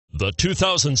The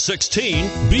 2016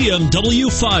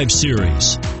 BMW 5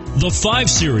 Series. The 5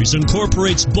 Series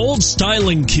incorporates bold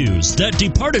styling cues that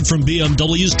departed from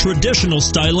BMW's traditional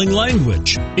styling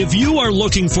language. If you are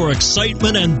looking for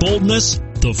excitement and boldness,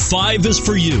 the 5 is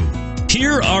for you.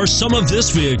 Here are some of this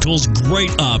vehicle's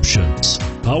great options: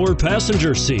 power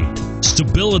passenger seat,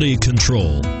 stability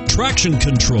control, traction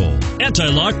control,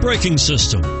 anti-lock braking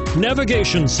system,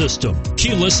 navigation system,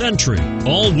 keyless entry,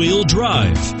 all-wheel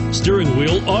drive, steering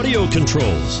wheel audio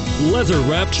controls,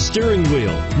 leather-wrapped steering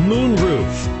wheel,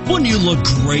 moonroof. Wouldn't you look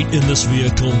great in this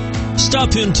vehicle?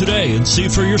 Stop in today and see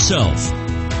for yourself.